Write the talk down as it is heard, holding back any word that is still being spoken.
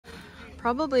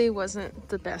Probably wasn't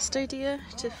the best idea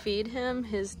to feed him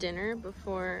his dinner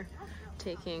before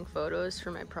taking photos for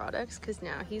my products, because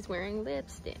now he's wearing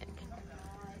lipstick.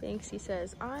 Thanks, he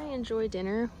says, I enjoy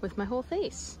dinner with my whole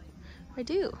face. I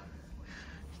do.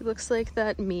 He looks like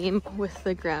that meme with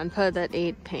the grandpa that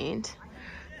ate paint.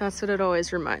 That's what it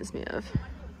always reminds me of.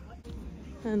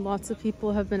 And lots of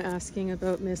people have been asking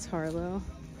about Miss Harlow.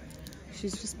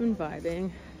 She's just been vibing.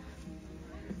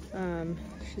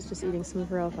 She's just eating some of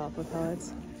her alfalfa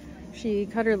pellets. She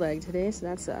cut her leg today, so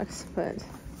that sucks, but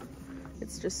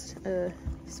it's just a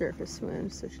surface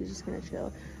wound, so she's just gonna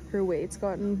chill. Her weight's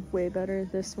gotten way better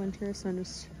this winter, so I'm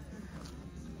just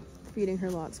feeding her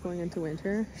lots going into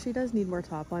winter. She does need more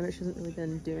top line, but she hasn't really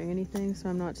been doing anything, so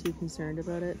I'm not too concerned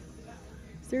about it.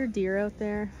 Is there a deer out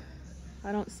there?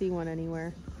 I don't see one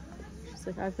anywhere. She's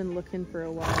like, I've been looking for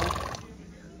a while.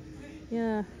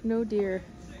 Yeah, no deer.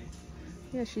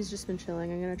 Yeah, she's just been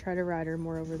chilling. I'm gonna try to ride her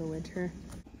more over the winter.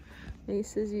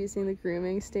 Mace is using the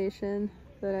grooming station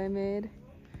that I made,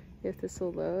 if this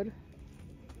will load.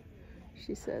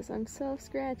 She says, I'm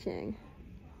self-scratching.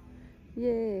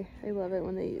 Yay, I love it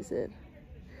when they use it.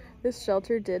 This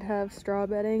shelter did have straw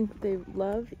bedding, but they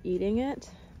love eating it.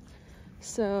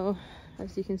 So,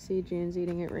 as you can see, June's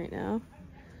eating it right now.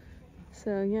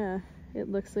 So yeah, it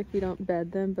looks like we don't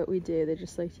bed them, but we do. They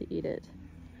just like to eat it.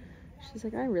 She's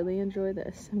like, I really enjoy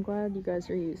this. I'm glad you guys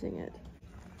are using it.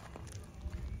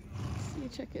 See,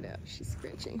 check it out. She's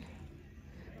scratching.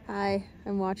 Hi,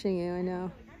 I'm watching you, I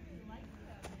know.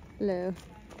 Hello.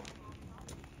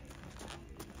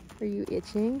 Are you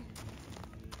itching?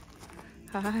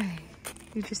 Hi.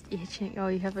 You're just itching. Oh,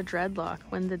 you have a dreadlock.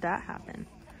 When did that happen?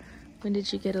 When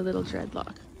did you get a little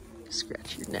dreadlock?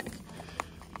 Scratch your neck.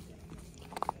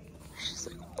 She's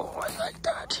like, oh, I like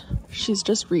that. She's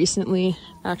just recently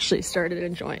actually started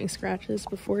enjoying scratches.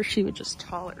 Before she would just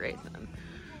tolerate them.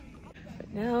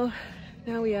 But now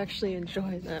we actually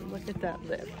enjoy them. Look at that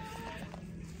lip.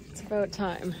 It's about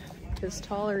time, because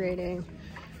tolerating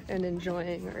and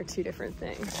enjoying are two different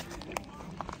things.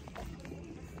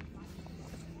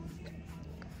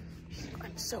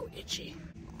 I'm so itchy.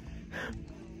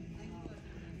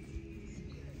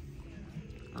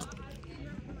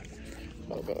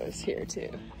 Logo is here too.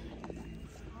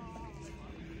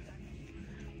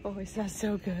 Oh, is that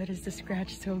so good? Is the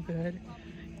scratch so good?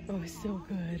 Oh, it's so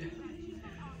good.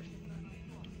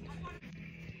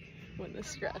 When the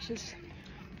scratches,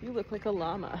 you look like a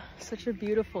llama. Such a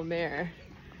beautiful mare.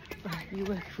 But you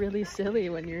look really silly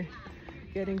when you're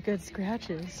getting good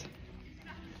scratches.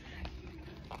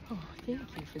 Oh, thank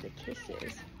you for the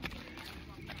kisses.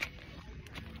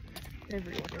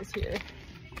 Everyone is here.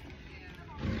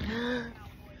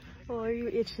 Oh, are you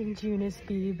itching Junis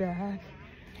B back?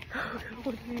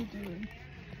 What are you doing?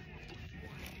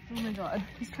 Oh my god,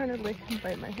 he's trying to lick and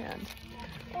bite my hand.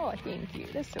 Oh, thank you.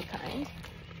 That's so kind.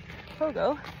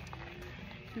 Pogo,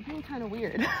 you're being kind of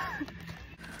weird.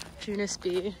 Junis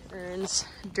B earns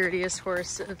Dirtiest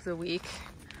Horse of the Week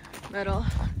medal.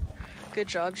 Good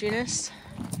job, Junis.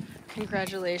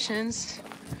 Congratulations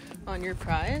on your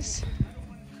prize.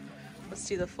 Let's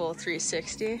do the full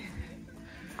 360.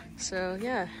 So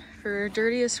yeah, for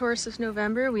Dirtiest Horse of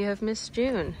November, we have Miss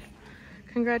June.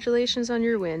 Congratulations on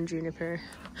your win, Juniper.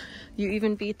 You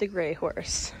even beat the gray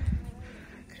horse.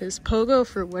 Because Pogo,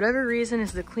 for whatever reason,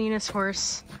 is the cleanest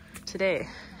horse today.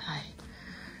 Hi.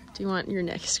 Do you want your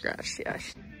neck scratched? Yeah.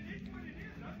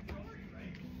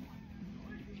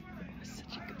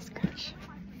 Such a good scratch.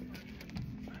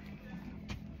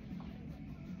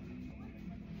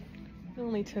 It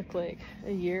only took like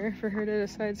a year for her to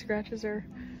decide scratches are...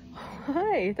 Oh,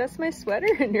 hi, that's my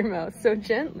sweater in your mouth, so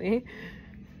gently.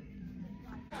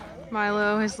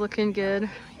 Milo is looking good.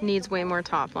 He needs way more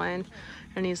top line,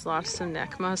 and he's lost some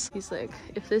neck muscle. He's like,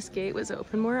 if this gate was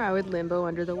open more, I would limbo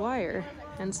under the wire.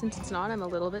 And since it's not, I'm a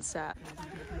little bit sad.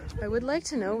 I would like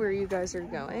to know where you guys are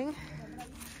going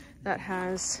that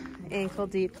has ankle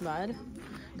deep mud,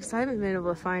 because I haven't been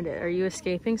able to find it. Are you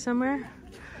escaping somewhere?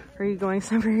 Are you going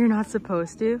somewhere you're not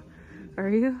supposed to? Are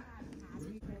you?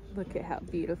 Look at how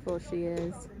beautiful she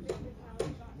is.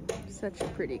 Such a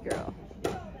pretty girl.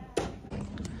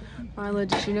 Marla,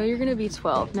 did you know you're gonna be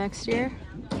 12 next year?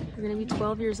 You're gonna be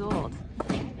 12 years old.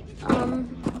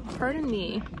 Pardon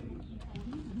me.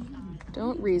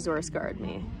 Don't resource guard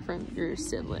me from your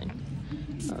sibling.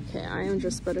 Okay, I am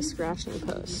just but a scratching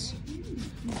post.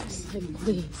 Just like,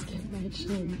 please get my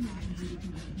chin.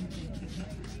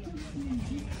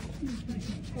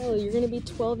 Oh, you're gonna be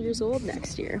 12 years old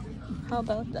next year. How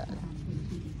about that?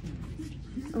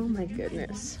 Oh my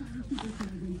goodness.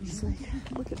 He's like,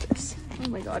 look at this. Oh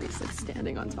my god, he's like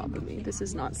standing on top of me. This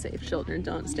is not safe. Children,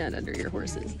 don't stand under your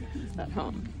horses at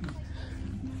home.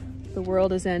 The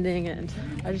world is ending and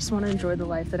I just want to enjoy the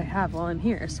life that I have while I'm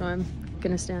here, so I'm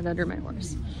gonna stand under my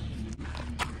horse.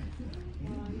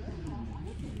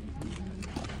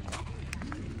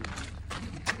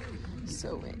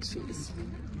 So many itchies.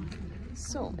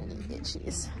 So many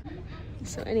itchies.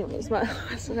 So anyways,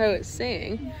 that's what I was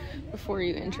saying before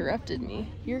you interrupted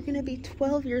me. You're gonna be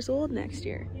 12 years old next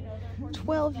year.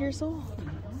 12 years old.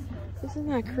 Isn't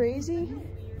that crazy?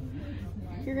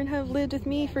 You're gonna have lived with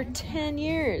me for 10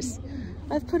 years.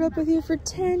 I've put up with you for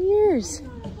 10 years.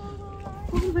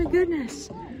 Oh my goodness.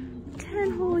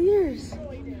 10 whole years.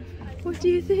 What do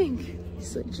you think?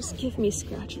 He's like, just give me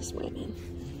scratches, women.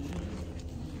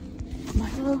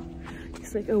 Milo,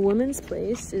 he's like, a woman's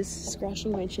place is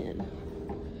scratching my chin.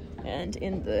 And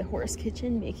in the horse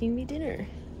kitchen making me dinner.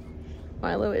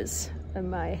 Milo is a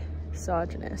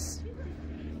misogynist.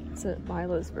 It's a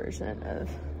Milo's version of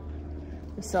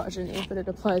misogyny, but it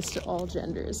applies to all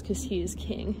genders because he is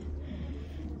king.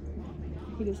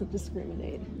 He doesn't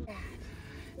discriminate.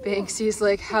 Banksy's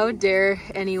like, how dare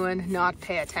anyone not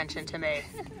pay attention to me?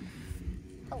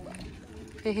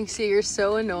 Banksy, you're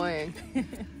so annoying.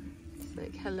 It's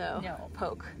like, hello, no.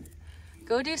 Poke.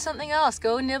 Go do something else.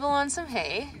 Go nibble on some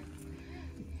hay.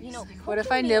 You know, like, what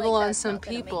if I nibble on some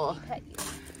people?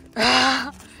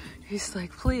 He's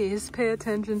like, please pay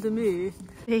attention to me.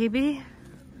 Baby,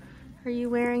 are you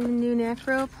wearing the new neck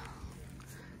rope?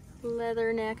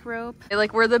 Leather neck rope.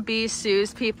 Like, we're the bee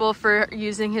sues people for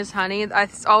using his honey. I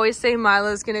always say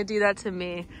Milo's gonna do that to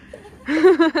me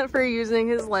for using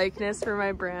his likeness for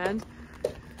my brand.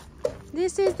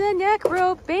 This is the neck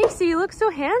rope. Banksy, you look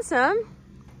so handsome.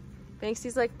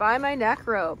 Banksy's like, buy my neck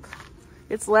rope.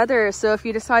 It's leather, so if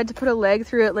you decide to put a leg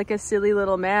through it like a silly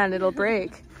little man, it'll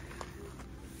break.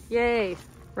 Yay,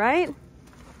 right?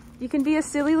 You can be a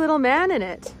silly little man in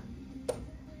it,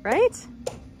 right?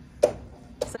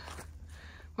 So,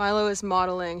 Milo is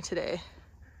modeling today.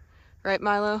 Right,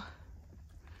 Milo?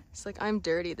 It's like, I'm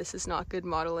dirty. This is not good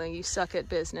modeling. You suck at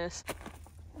business.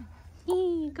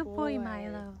 Good boy,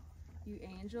 Milo. You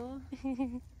angel.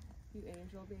 You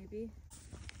angel, baby.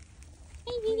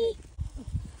 Hey, baby.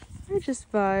 I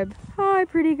just vibe. Hi,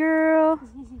 pretty girl.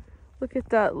 Look at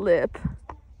that lip.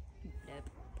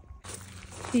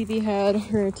 Phoebe had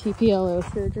her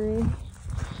TPLO surgery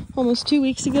almost 2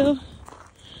 weeks ago.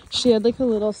 She had like a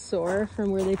little sore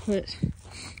from where they put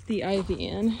the IV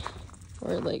in,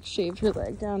 or like shaved her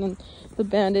leg down, and the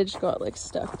bandage got like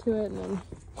stuck to it and then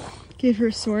gave her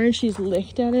a sore, and she's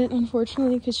licked at it,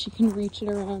 unfortunately, because she can reach it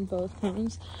around both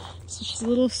times. So she's a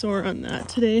little sore on that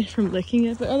today from licking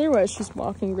it, but otherwise she's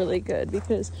walking really good,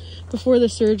 because before the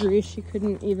surgery she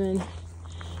couldn't even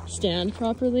stand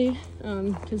properly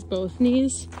because both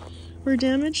knees were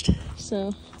damaged.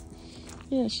 So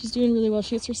yeah, she's doing really well.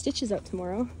 She gets her stitches out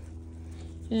tomorrow,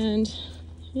 and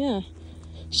yeah,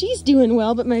 she's doing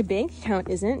well, but my bank account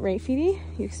isn't, right, Phoebe?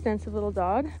 You expensive little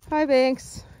dog. Hi,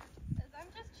 Banks.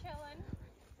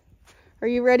 Are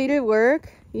you ready to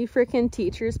work? You freaking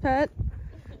teacher's pet?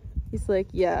 He's like,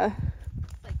 yeah.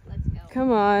 Like, let's go.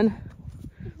 Come on.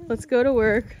 Let's go to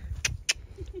work.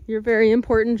 Your very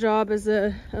important job as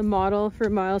a model for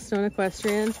Milestone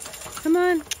Equestrian. Come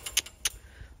on.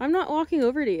 I'm not walking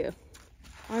over to you.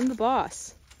 I'm the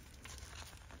boss.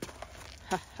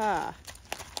 Ha.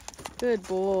 Good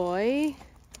boy.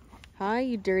 Hi,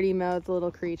 you dirty-mouthed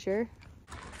little creature.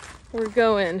 We're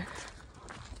going.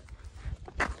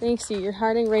 Banksy, you're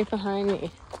hiding right behind me,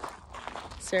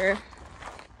 sir.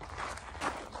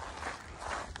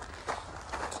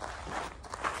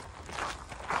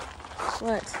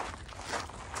 What?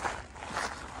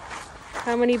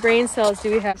 How many brain cells do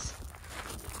we have?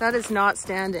 That is not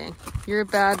standing. You're a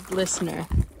bad listener.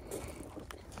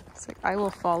 It's like, I will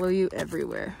follow you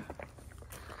everywhere.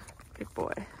 Good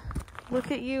boy. Look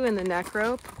at you in the neck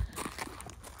rope.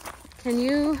 Can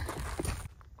you?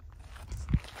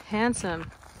 Handsome.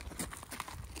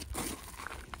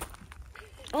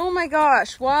 Oh my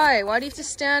gosh, why? Why do you have to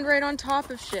stand right on top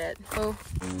of shit? Oh,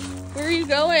 where are you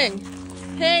going?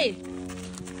 Hey!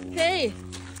 Hey!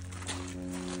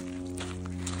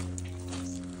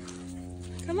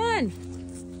 Come on!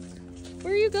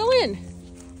 Where are you going?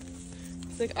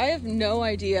 It's like, I have no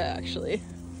idea, actually.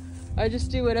 I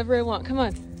just do whatever I want. Come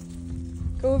on.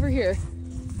 Go over here.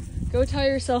 Go tie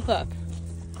yourself up.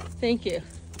 Thank you.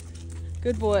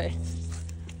 Good boy.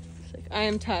 It's like, I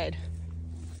am tied.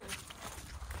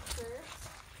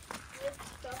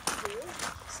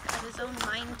 He's got his own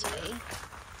mind today.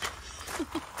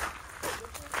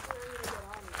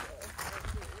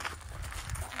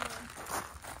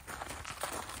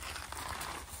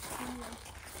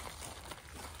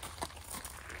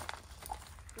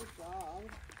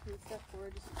 Can you step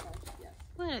forward just a touch? Yes.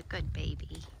 What a good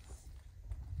baby.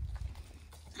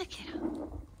 Look at him.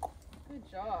 Good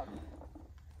job.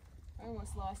 I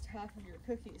almost lost half of your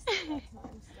cookies that time,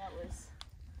 so that was...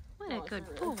 What a good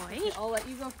really. boy. Okay, I'll let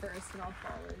you go first and I'll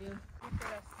follow you. Look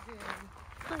at us doing.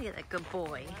 Look at that good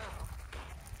boy. Wow.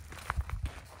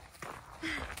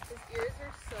 His ears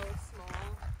are so small.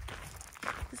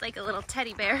 He's like a little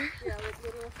teddy bear. Yeah, like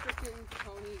little freaking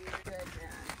pony ears. Good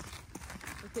man.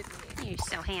 Look at me. You're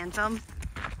so handsome.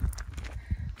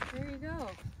 There you go.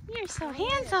 You're so Oh,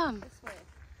 handsome. Yeah. This way.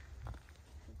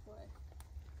 This way.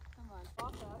 Come on.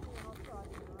 Walk up and I'll trot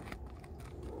you on.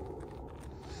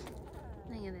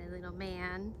 Look at that little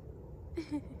man.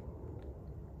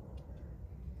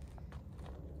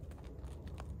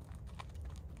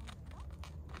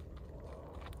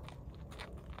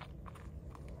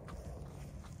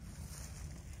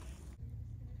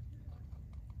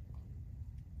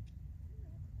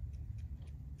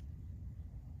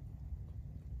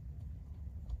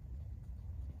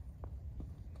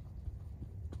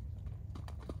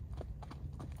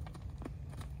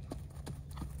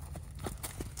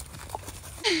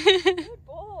 Good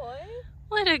boy.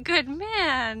 What a good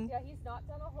man. Yeah, he's not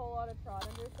done a whole lot of trot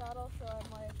under saddle, so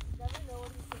I'm like, never know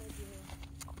what he's gonna do.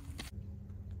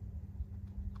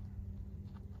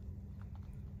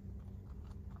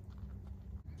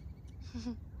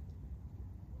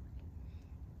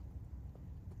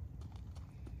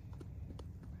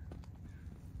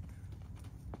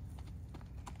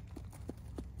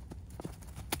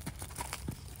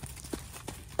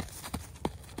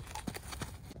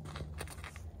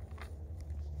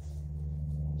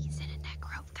 He's in a neck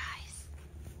rope, guys.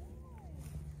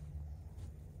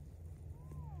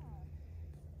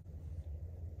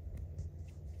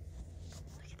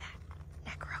 Look at that.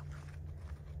 Neck rope.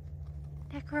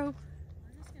 Neck rope.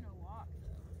 We're just gonna walk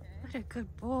though, okay? What a good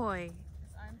boy.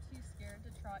 Because I'm too scared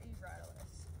to trot you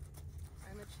bridleless.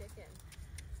 I'm a chicken.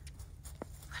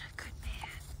 What a good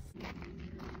man.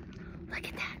 Look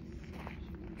at that.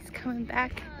 He's coming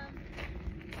back.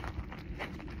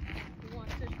 He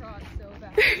wants to trot so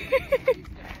bad.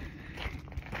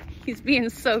 He's being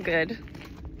so good.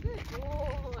 Good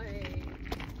boy.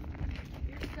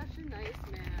 You're such a nice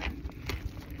man.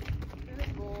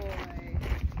 Good boy.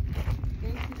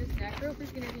 Thank you. This neck rope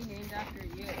is going to be named after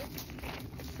you.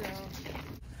 So,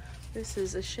 this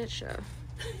is a shit show.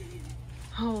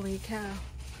 Holy cow.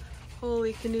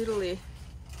 Holy canoodly.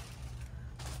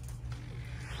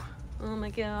 Oh my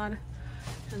god.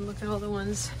 And look at all the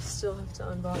ones still have to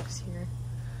unbox here.